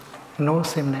no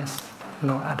sameness,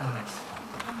 no otherness.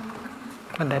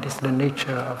 And that is the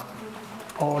nature of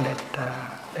all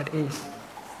that is.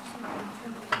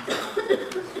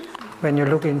 When you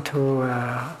look into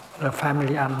the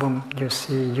family album, you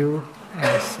see you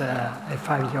as a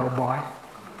 5-year-old boy,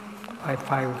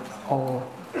 or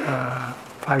a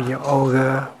 5-year-old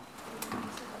girl,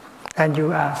 and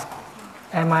you ask,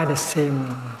 am I the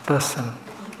same person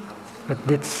with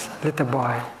this little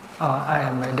boy, or I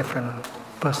am a different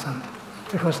person?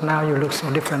 Because now you look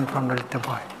so different from the little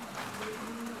boy.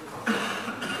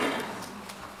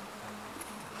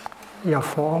 Your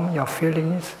form, your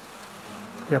feelings,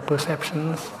 your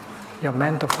perceptions, your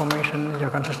mental formation, your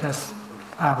consciousness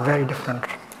are very different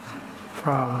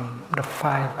from the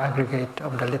 5 aggregate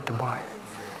of the little boy.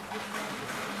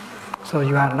 So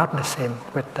you are not the same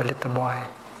with the little boy.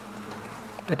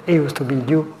 It used to be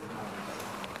you.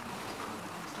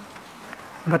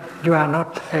 But you are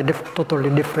not a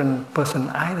totally different person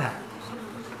either.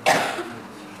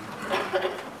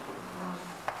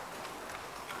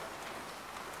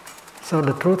 So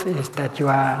the truth is that you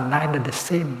are neither the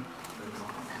same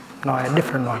nor a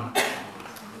different one.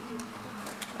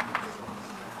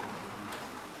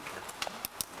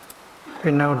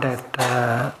 We know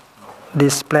that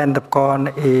this plant of corn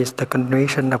is the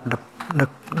continuation of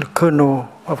the kernel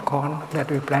of corn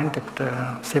that we planted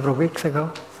several weeks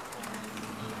ago.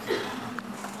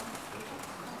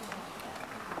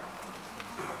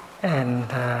 And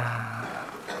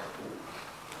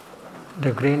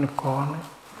the grain of corn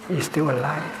is still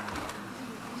alive.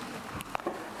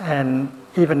 And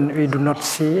even we do not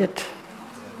see it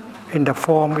in the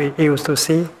form we used to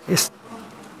see, it's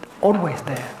always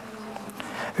there.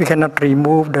 We cannot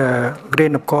remove the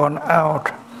grain of corn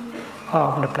out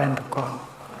of the plant of corn.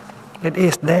 It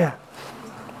is there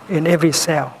in every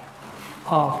cell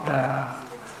of the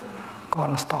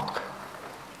corn stalk.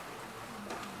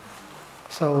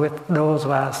 So with those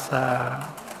of us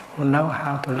who know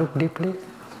how to look deeply,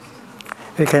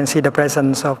 we can see the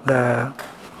presence of the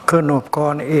kernel of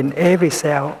corn in every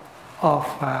cell of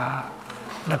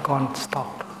the corn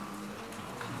stalk.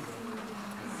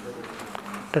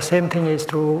 The same thing is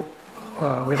true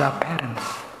with our parents.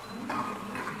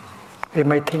 We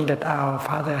may think that our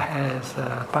father has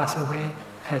passed away,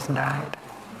 has died,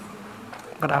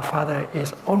 but our father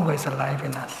is always alive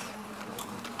in us.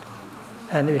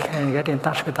 And we can get in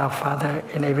touch with our father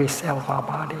in every cell of our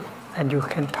body, and you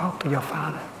can talk to your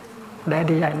father.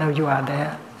 Daddy, I know you are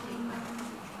there.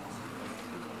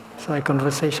 So a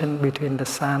conversation between the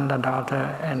son, the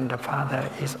daughter, and the father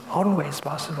is always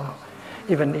possible,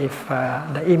 even if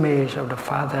the image of the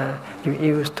father you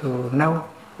used to know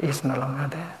is no longer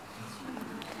there.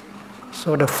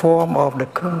 So the form of the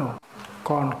kernel,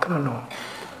 corn kernel,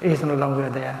 is no longer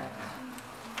there,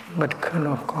 but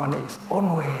kernel of corn is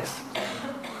always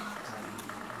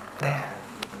there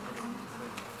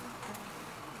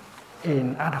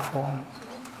in other form.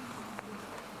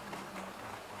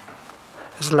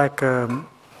 It's like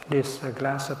this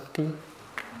glass of tea.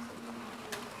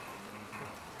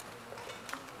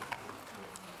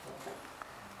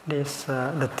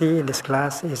 The tea in this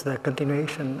glass is the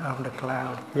continuation of the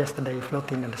cloud yesterday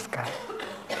floating in the sky.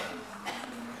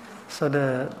 So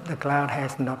the cloud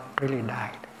has not really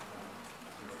died.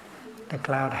 The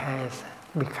cloud has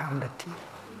become the tea.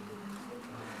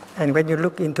 And when you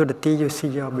look into the tea, you see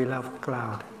your beloved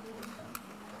cloud.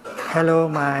 Hello,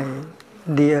 my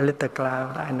dear little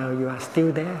cloud, I know you are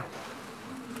still there.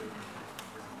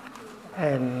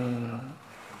 And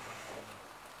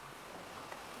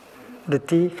the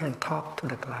tea can talk to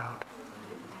the cloud.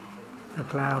 The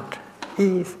cloud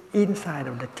is inside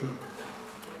of the tea.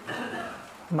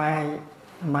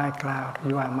 My cloud,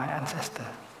 you are my ancestor.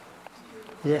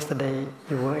 Yesterday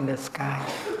you were in the sky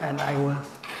and I was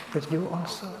with you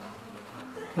also.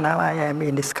 Now I am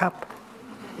in this cup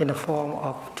in the form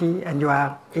of tea and you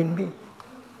are in me.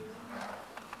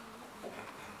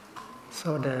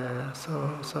 So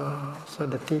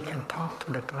the tea can talk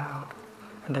to the cloud,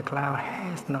 and the cloud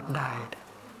has not died.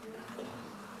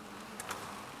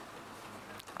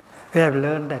 We have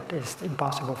learned that it's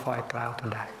impossible for a cloud to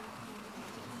die.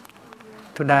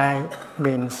 To die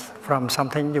means from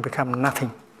something you become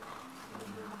nothing.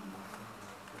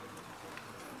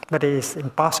 But it is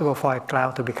impossible for a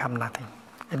cloud to become nothing.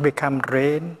 It becomes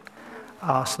rain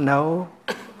or snow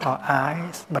or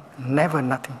ice, but never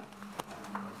nothing.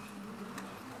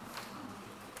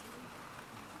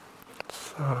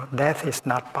 So death is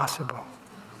not possible.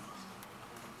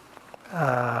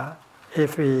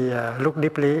 If we look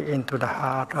deeply into the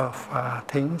heart of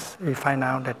things, we find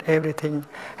out that everything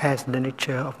has the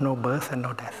nature of no birth and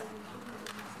no death.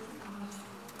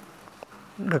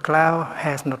 The cloud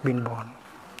has not been born.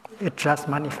 It just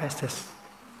manifests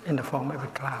in the form of a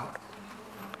cloud.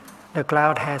 The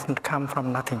cloud has not come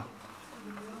from nothing.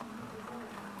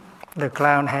 The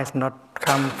cloud has not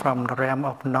come from the realm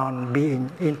of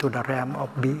non-being into the realm of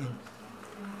being.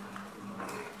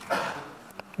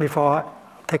 Before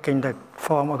taking the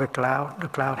form of a cloud, the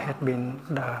cloud had been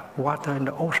the water in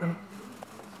the ocean.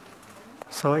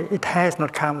 So it has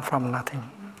not come from nothing.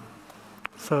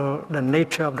 So the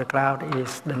nature of the cloud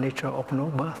is the nature of no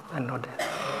birth and no death.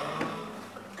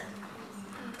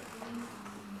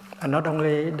 And not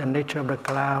only the nature of the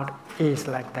cloud is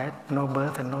like that, no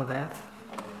birth and no death,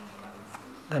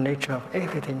 the nature of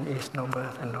everything is no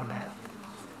birth and no death.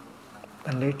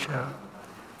 The nature,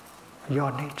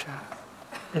 your nature,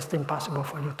 it's impossible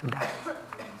for you to die.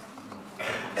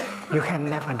 You can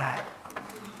never die.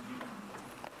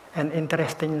 And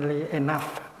interestingly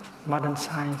enough, modern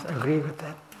science agree with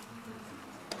that.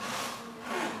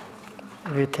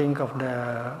 We think of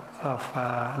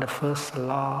the first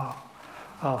law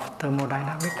of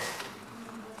thermodynamics,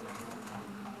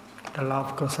 the law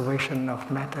of conservation of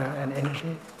matter and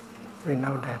energy. We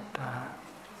know that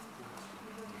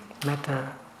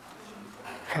matter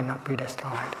cannot be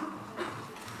destroyed.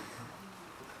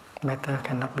 Matter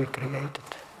cannot be created.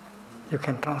 You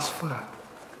can transfer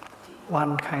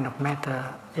one kind of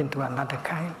matter into another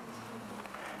kind.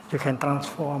 You can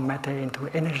transform matter into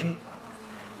energy.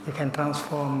 You can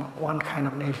transform one kind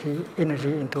of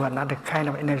energy into another kind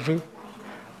of energy.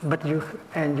 But you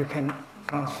can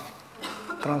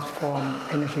transform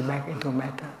energy back into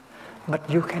matter. But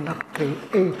you cannot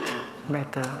create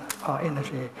matter or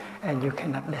energy, and you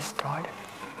cannot destroy it.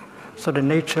 So the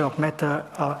nature of matter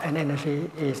and energy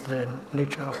is the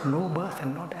nature of no birth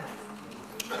and no death.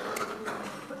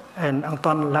 And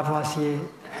Antoine Lavoisier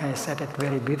has said it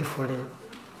very beautifully.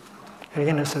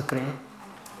 Rien ne se crée,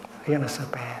 rien ne se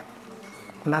perd.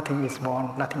 Nothing is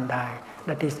born, nothing dies.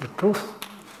 That is the truth.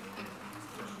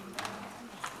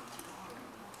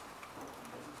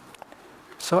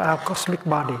 So our cosmic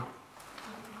body,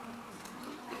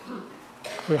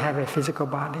 we have a physical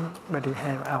body, but we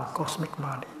have our cosmic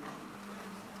body.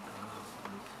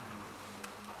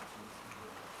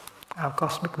 Our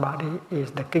cosmic body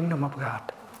is the kingdom of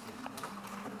God.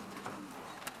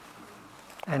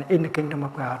 And in the kingdom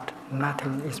of God,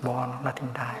 nothing is born,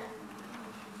 nothing dies.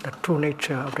 The true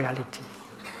nature of reality.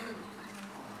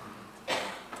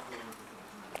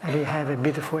 And we have a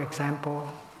beautiful example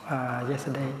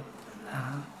yesterday,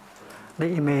 the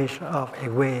image of a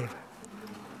wave.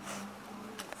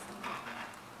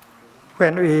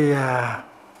 When we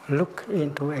look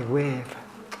into a wave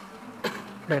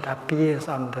that appears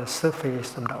on the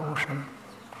surface of the ocean,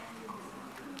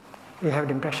 we have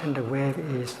the impression the wave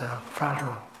is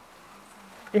fragile,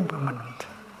 impermanent.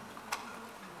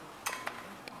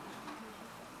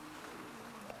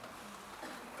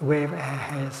 Wave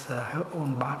has her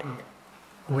own body,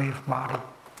 wave body,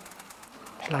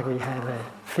 like we have a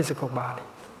physical body.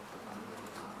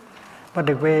 But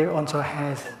the wave also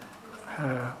has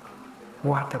her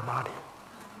water body,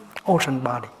 ocean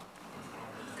body.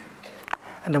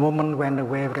 And the moment when the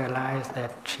wave realizes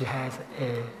that she has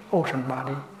an ocean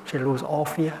body, she loses all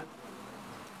fear.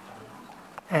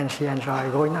 And she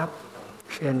enjoys going up,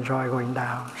 she enjoys going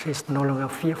down. She's no longer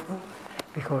fearful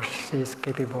because she's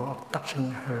capable of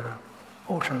touching her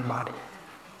ocean body.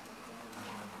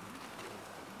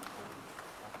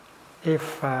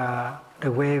 If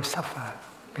the wave suffers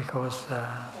because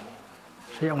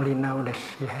she only knows that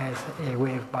she has a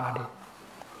wave body,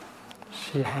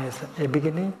 she has a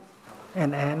beginning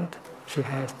and end, she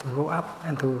has to go up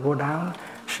and to go down.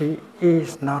 She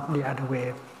is not the other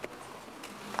wave.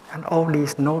 And all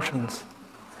these notions,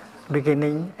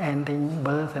 beginning, ending,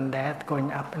 birth and death,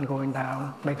 going up and going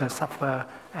down, make her suffer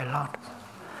a lot.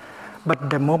 But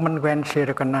the moment when she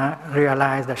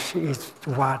realizes that she is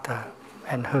water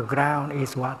and her ground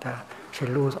is water, she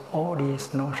loses all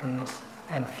these notions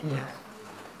and fear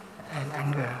and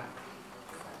anger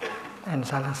and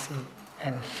jealousy,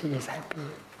 and she is happy.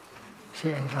 She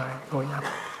enjoys going up,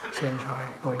 she enjoys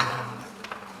going down.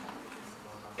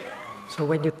 So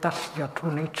when you touch your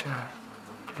true nature,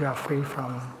 you are free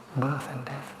from birth and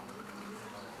death.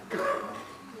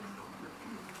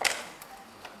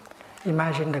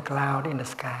 Imagine the cloud in the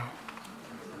sky.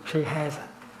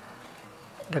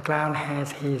 The cloud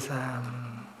has his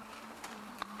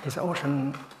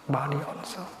ocean body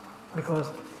also, because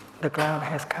the cloud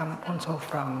has come also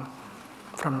from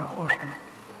the ocean.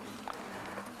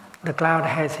 The cloud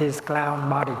has his cloud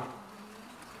body,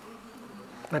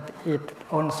 but it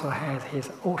also has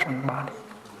his ocean body.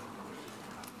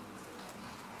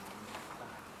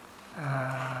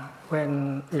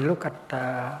 when you look at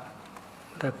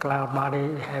the cloud body,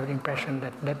 you have the impression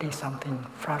that that is something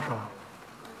fragile,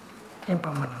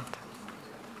 impermanent.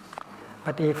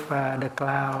 But if the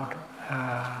cloud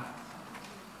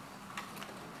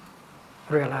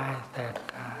realizes that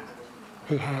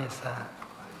he has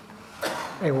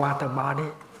a water body,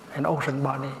 an ocean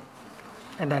body,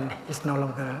 and then he's no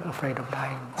longer afraid of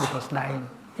dying, because dying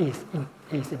is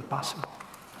impossible.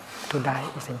 To die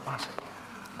is impossible.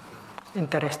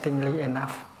 Interestingly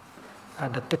enough,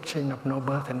 the teaching of no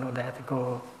birth and no death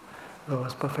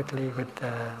goes perfectly with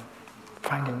the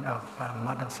finding of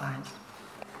modern science.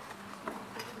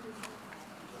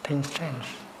 Things change,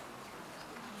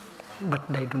 but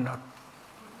they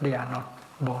are not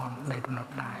born, they do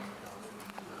not die.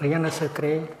 Rien ne se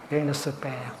crée, rien ne se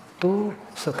perd, tout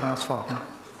se transforme.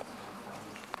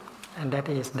 And that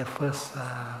is the first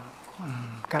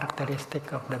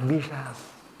characteristic of the bijas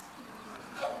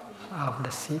of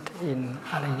the seed in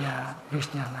Alaya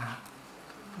Vijnana,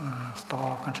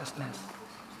 store consciousness.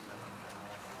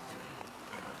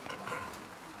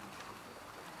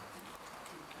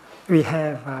 We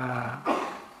have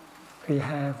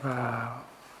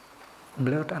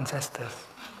blood ancestors.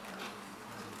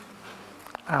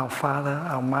 Our father,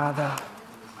 our mother,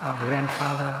 our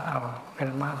grandfather, our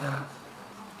grandmother,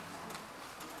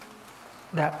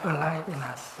 they are alive in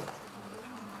us.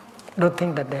 Don't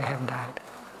think that they have died.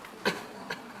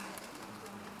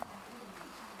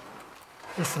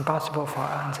 It's impossible for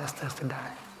our ancestors to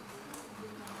die.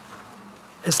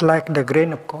 It's like the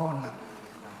grain of corn.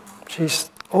 She's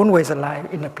always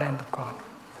alive in the plant of corn.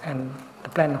 And the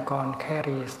plant of corn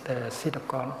carries the seed of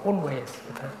corn always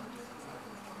with her.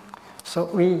 So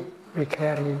we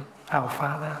carry our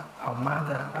father, our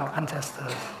mother, our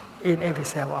ancestors in every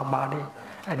cell of our body,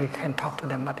 and we can talk to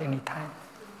them at any time.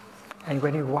 And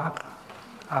when we walk,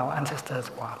 our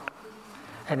ancestors walk.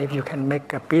 And if you can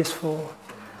make a peaceful,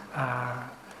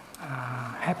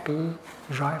 happy,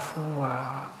 joyful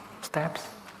steps,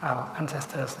 our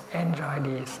ancestors enjoy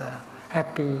these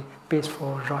happy,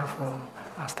 peaceful, joyful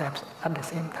steps at the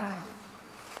same time.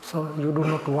 So you do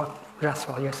not walk just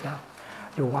for yourself,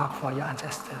 you walk for your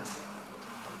ancestors.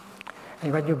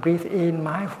 And when you breathe in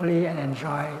mindfully and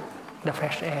enjoy the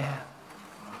fresh air,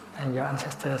 and your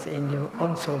ancestors in you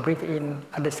also breathe in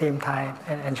at the same time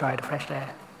and enjoy the fresh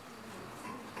air.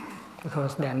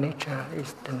 Because their nature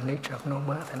is the nature of no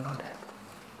birth and no death.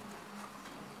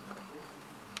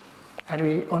 And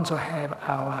we also have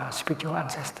our spiritual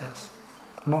ancestors,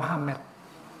 Muhammad,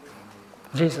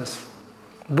 Jesus,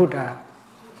 Buddha,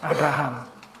 Abraham.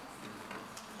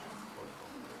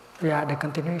 We are the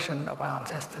continuation of our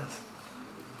ancestors.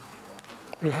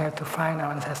 We have to find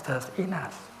our ancestors in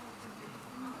us.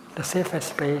 The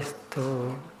safest place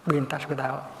to be in touch with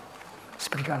our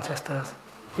spiritual ancestors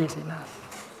is in us.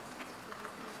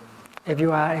 If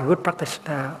you are a good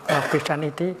practitioner of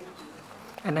Christianity,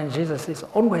 and then Jesus is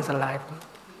always alive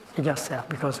in yourself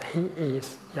because he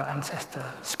is your ancestor,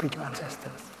 spiritual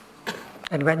ancestors.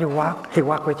 And when you walk, he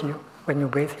walks with you. When you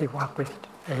breathe, he walks with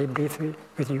you. He breathes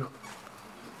with you.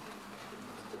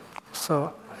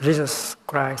 So Jesus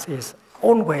Christ is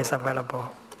always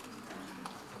available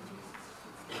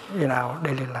in our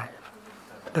daily life.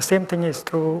 The same thing is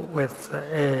true with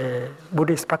a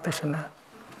Buddhist practitioner.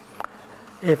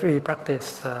 If we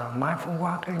practice mindful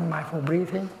walking, mindful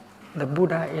breathing, the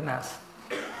Buddha in us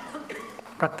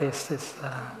practices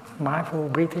mindful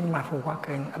breathing, mindful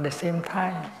walking at the same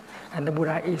time, and the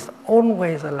Buddha is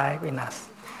always alive in us.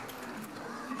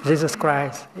 Jesus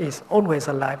Christ is always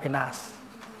alive in us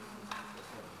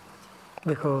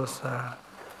because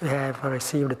we have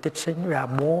received the teaching. We are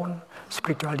born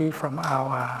spiritually from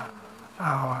our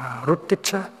root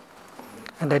teacher,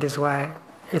 and that is why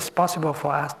it's possible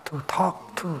for us to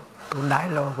talk to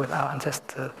dialogue with our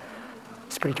ancestor,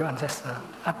 spiritual ancestor,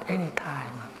 at any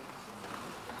time.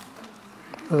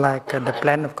 Like the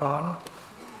plant of corn,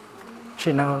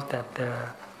 she knows that the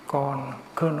corn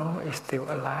kernel is still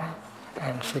alive,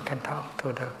 and she can talk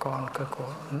to the corn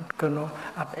kernel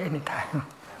at any time.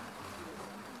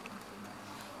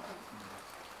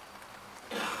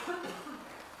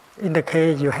 In the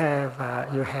case you had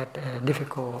a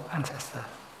difficult ancestor,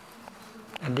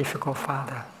 a difficult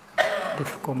father,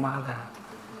 difficult mother.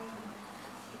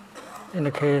 In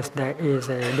the case there is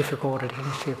a difficult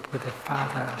relationship with the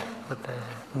father, with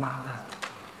the mother,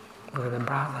 with the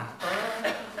brother,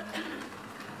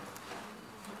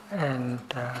 and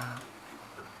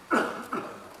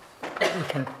we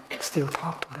can still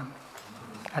talk to them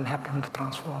and help them to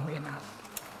transform in us.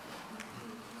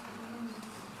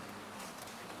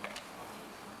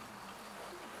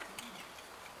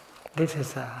 This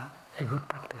is a good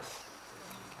practice.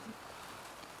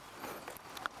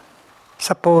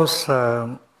 Suppose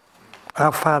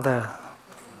our father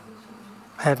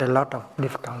had a lot of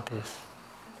difficulties,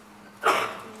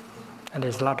 and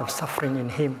there's a lot of suffering in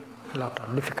him, a lot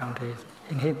of difficulties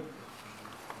in him,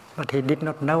 but he did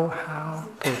not know how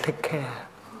to take care,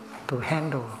 to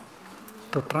handle,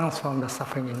 to transform the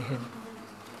suffering in him.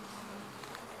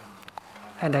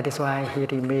 And that is why he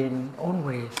remained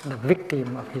always the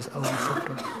victim of his own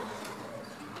suffering.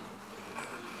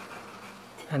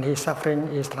 And his suffering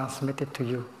is transmitted to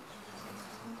you.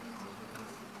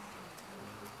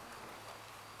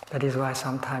 That is why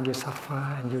sometimes you suffer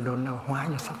and you don't know why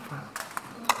you suffer.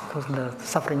 Because the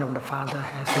suffering of the father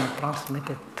has been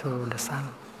transmitted to the son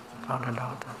or the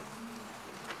daughter.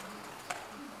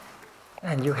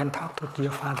 And you can talk to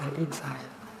your father inside.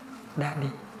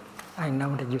 Daddy, I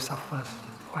know that you suffered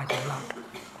quite a lot.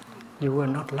 You were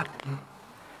not lucky.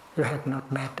 You had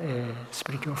not met a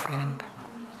spiritual friend,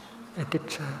 a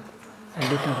teacher, and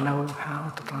did not know how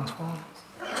to transform.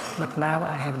 But now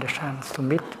I have the chance to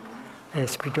meet a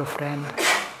spiritual friend,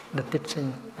 the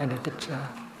teaching and the teacher,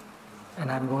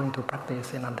 and I'm going to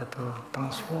practice in order to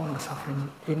transform the suffering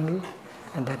in me,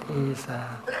 and that is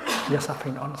your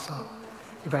suffering also.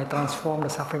 If I transform the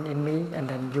suffering in me, and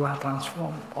then you are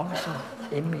transformed also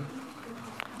in me.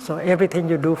 So everything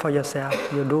you do for yourself,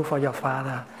 you do for your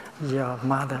father, your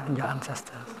mother, and your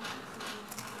ancestors.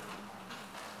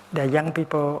 There are young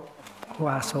people who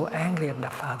are so angry at their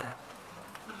father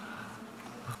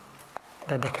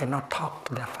that they cannot talk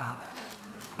to their father.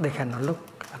 They cannot look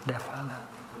at their father.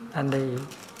 And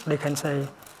they can say,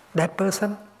 that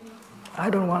person, I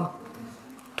don't want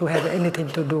to have anything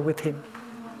to do with him.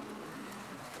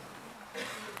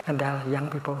 And there are young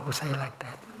people who say like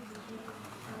that.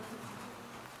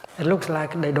 It looks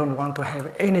like they don't want to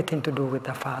have anything to do with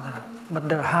their father. But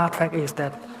the hard fact is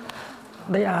that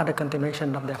they are the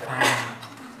continuation of their father.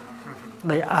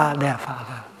 They are their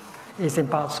father. It's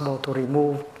impossible to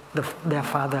remove their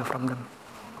father from them.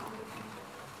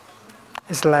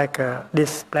 It's like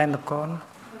this plant of corn.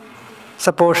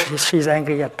 Suppose she's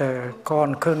angry at the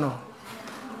corn kernel,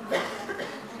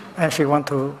 and she wants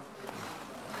to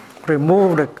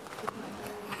remove the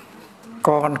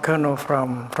corn kernel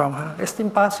from her. It's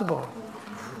impossible.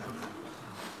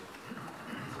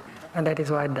 And that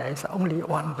is why there is only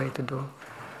one way to do,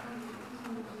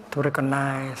 to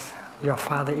recognize your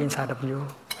father inside of you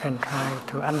and try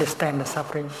to understand the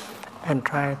suffering and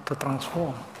try to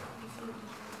transform.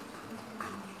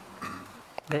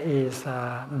 There is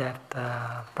that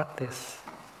practice.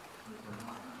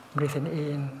 Breathing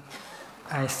in,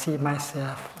 I see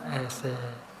myself as a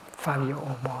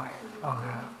 5-year-old boy or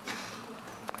girl.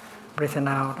 Breathing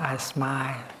out, I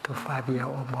smile to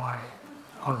 5-year-old boy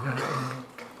or girl in me.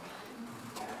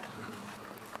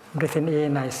 Breathing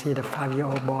in, I see the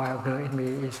 5-year-old boy or girl in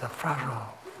me is fragile,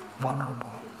 vulnerable.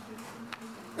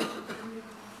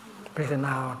 Breathing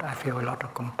out, I feel a lot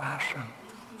of compassion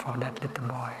for that little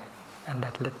boy and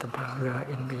that little girl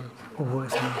in me who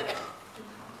was me.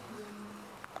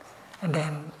 And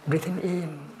then breathing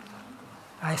in,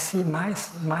 I see my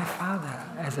father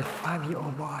as a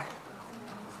 5-year-old boy.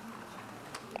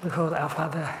 Because our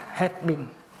father had been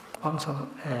also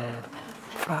a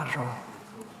fragile,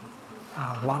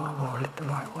 vulnerable little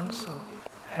boy also.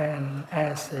 And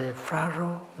as a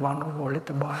fragile, vulnerable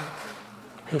little boy,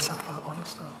 he suffered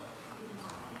also.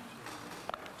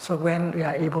 So when we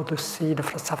are able to see the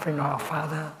suffering of our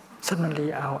father,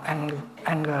 suddenly our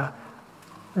anger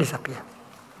disappears.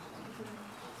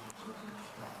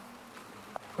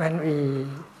 When we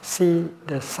see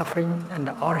the suffering and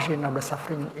the origin of the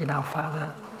suffering in our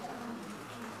father,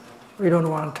 we don't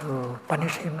want to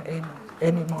punish him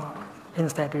anymore.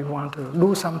 Instead, we want to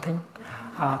do something,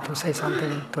 to say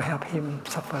something to help him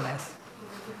suffer less.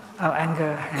 Our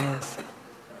anger has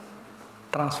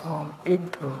transformed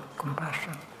into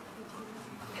compassion.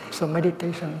 So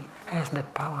meditation has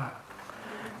that power.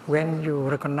 When you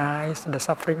recognize the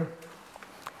suffering,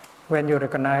 when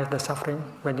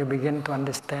you begin to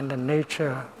understand the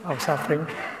nature of suffering,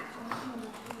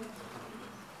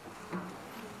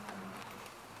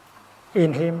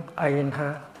 in him or in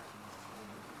her,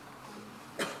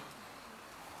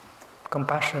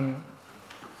 compassion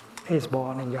is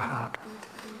born in your heart.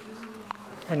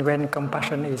 And when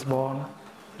compassion is born,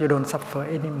 you don't suffer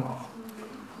anymore.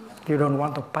 You don't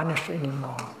want to punish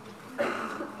anymore.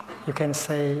 You can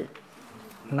say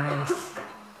nice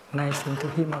thing to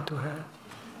him or to her.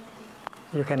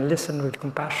 You can listen with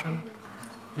compassion.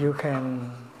 You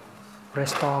can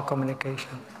restore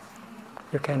communication.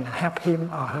 You can help him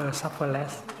or her suffer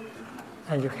less,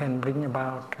 and you can bring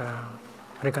about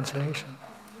reconciliation.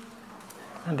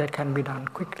 And that can be done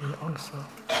quickly also.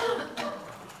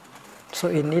 So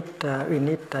we need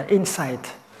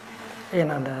insight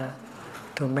in order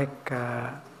to make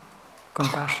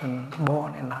compassion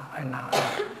born in our heart.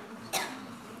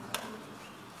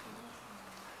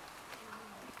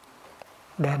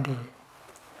 Daddy,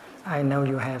 I know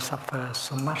you have suffered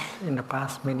so much in the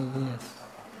past many years.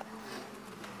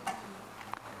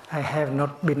 I have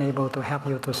not been able to help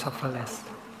you to suffer less.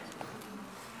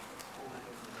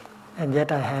 And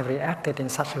yet I have reacted in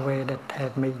such a way that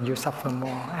has made you suffer more.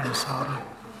 I'm sorry.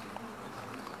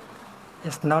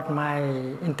 It's not my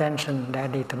intention,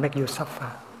 Daddy, to make you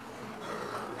suffer.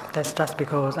 That's just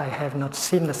because I have not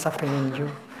seen the suffering in you.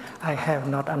 I have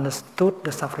not understood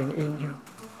the suffering in you.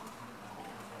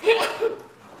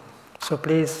 So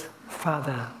please,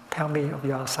 Father, tell me of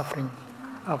your suffering,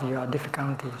 of your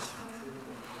difficulties.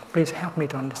 Please help me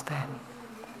to understand.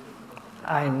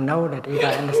 I know that if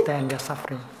I understand your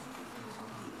suffering,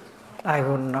 I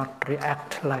will not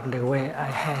react like the way I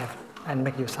have and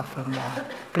make you suffer more.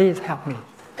 Please help me.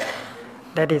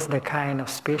 That is the kind of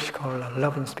speech called a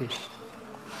loving speech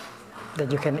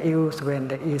that you can use when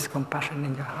there is compassion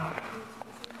in your heart.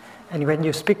 And when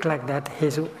you speak like that, He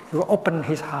will open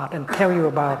His heart and tell you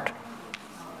about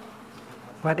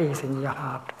what is in your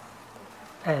heart.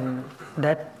 And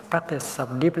that practice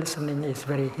of deep listening is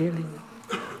very healing.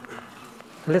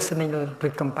 Listening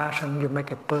with compassion, you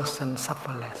make a person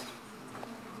suffer less.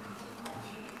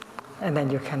 And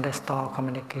then you can restore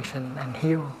communication and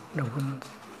heal the wounds.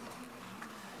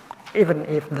 Even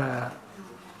if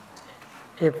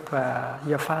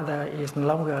your father is no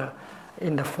longer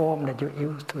in the form that you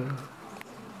used to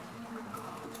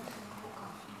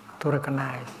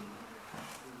recognize.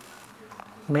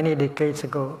 Many decades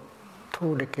ago,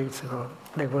 2 decades ago,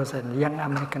 there was a young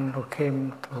American who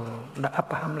came to the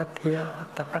Upper Hamlet here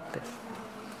at the practice.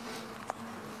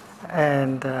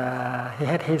 And he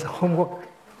had his homework,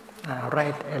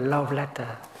 write a love letter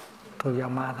to your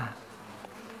mother.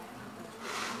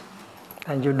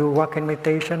 And you do walking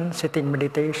meditation, sitting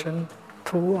meditation,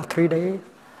 2 or 3 days,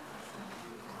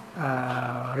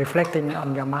 reflecting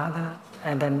on your mother,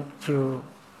 and then you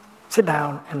sit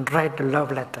down and write the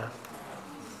love letter.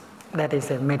 That is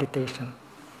a meditation.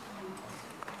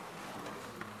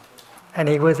 And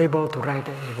he was able to write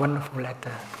a wonderful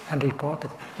letter and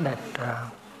reported that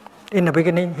in the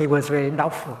beginning he was very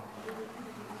doubtful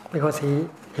because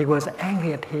he was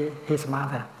angry at his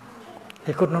mother.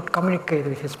 He could not communicate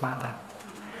with his mother.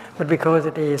 But because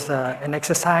it is an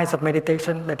exercise of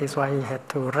meditation, that is why he had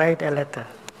to write a letter.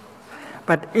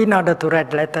 But in order to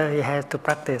write a letter, he has to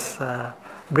practice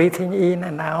breathing in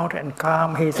and out and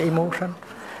calm his emotion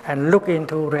and look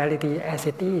into reality as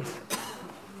it is.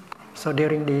 So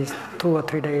during these 2 or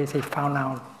 3 days, he found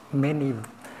out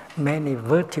many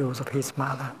virtues of his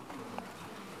mother.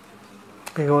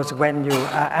 Because when you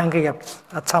are angry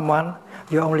at someone,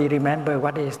 you only remember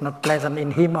what is not pleasant in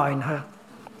him or in her.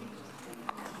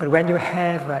 But when you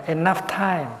have enough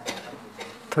time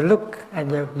to look,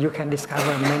 and you can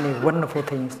discover many wonderful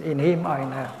things in him or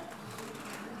in her.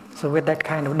 So with that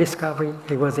kind of discovery,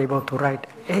 he was able to write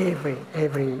a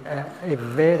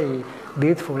very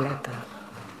beautiful letter.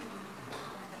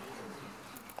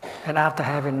 And after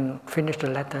having finished the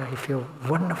letter, he feels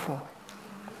wonderful.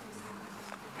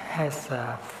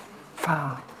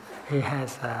 He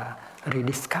has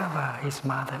rediscovered his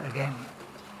mother again.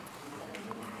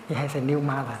 He has a new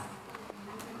mother.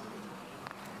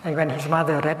 And when his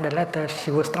mother read the letter,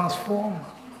 she was transformed.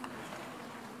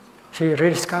 She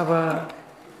rediscovered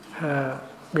her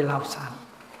beloved son.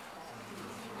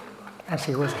 And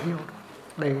she was healed.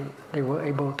 They were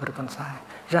able to reconcile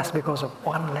just because of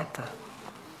one letter.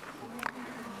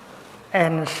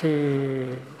 And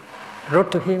she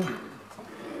wrote to him,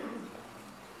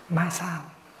 "My son,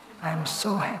 I am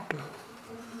so happy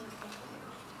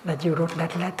that you wrote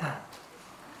that letter.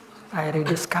 I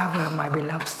rediscovered my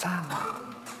beloved son.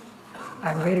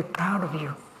 I'm very proud of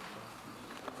you.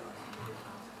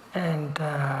 And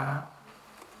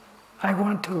I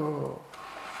want to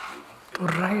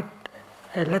write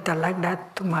a letter like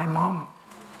that to my mom,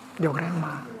 your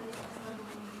grandma.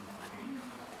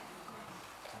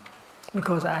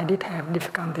 Because I did have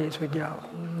difficulties with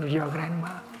your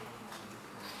grandma.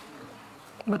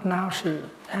 But now she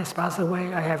has passed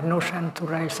away. I have no chance to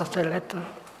write such a letter.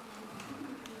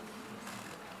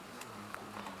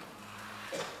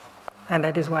 And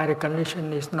that is why the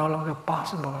condition is no longer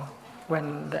possible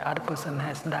when the other person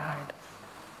has died."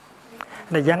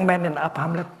 The young man in Upper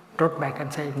Hamlet wrote back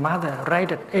and said, "Mother,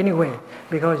 write it anyway,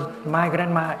 because my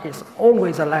grandma is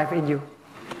always alive in you.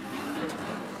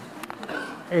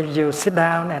 If you sit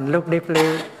down and look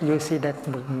deeply, you see that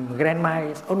grandma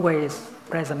is always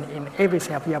present in every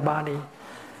cell of your body.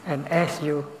 And as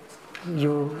you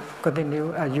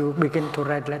continue, you begin to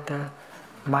write letter,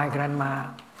 my grandma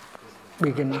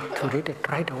begin to read it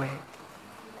right away.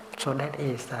 So that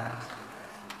is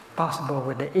possible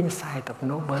with the insight of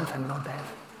no birth and no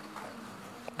death.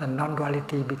 The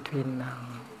non-duality between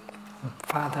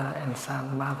father and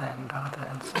son, mother and daughter,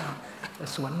 and so on.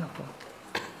 It's wonderful.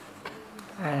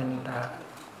 And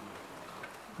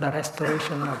the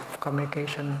restoration of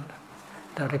communication,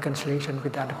 the reconciliation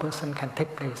with the other person can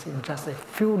take place in just a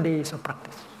few days of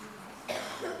practice.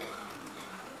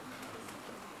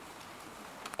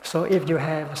 So if you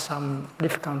have some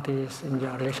difficulties in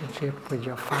your relationship with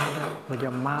your father, with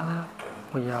your mother,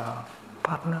 with your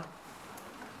partner,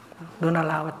 don't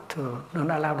allow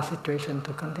the situation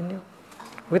to continue.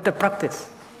 With the practice,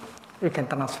 you can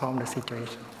transform the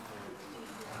situation.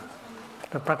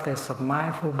 The practice of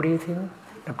mindful breathing,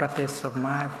 the practice of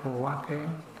mindful walking,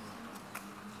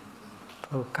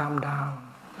 to calm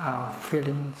down our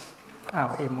feelings,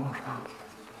 our emotions,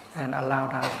 and allow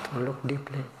us to look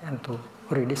deeply and to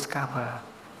rediscover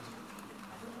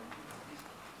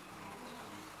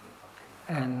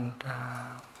and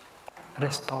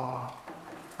restore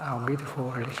our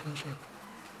beautiful relationship.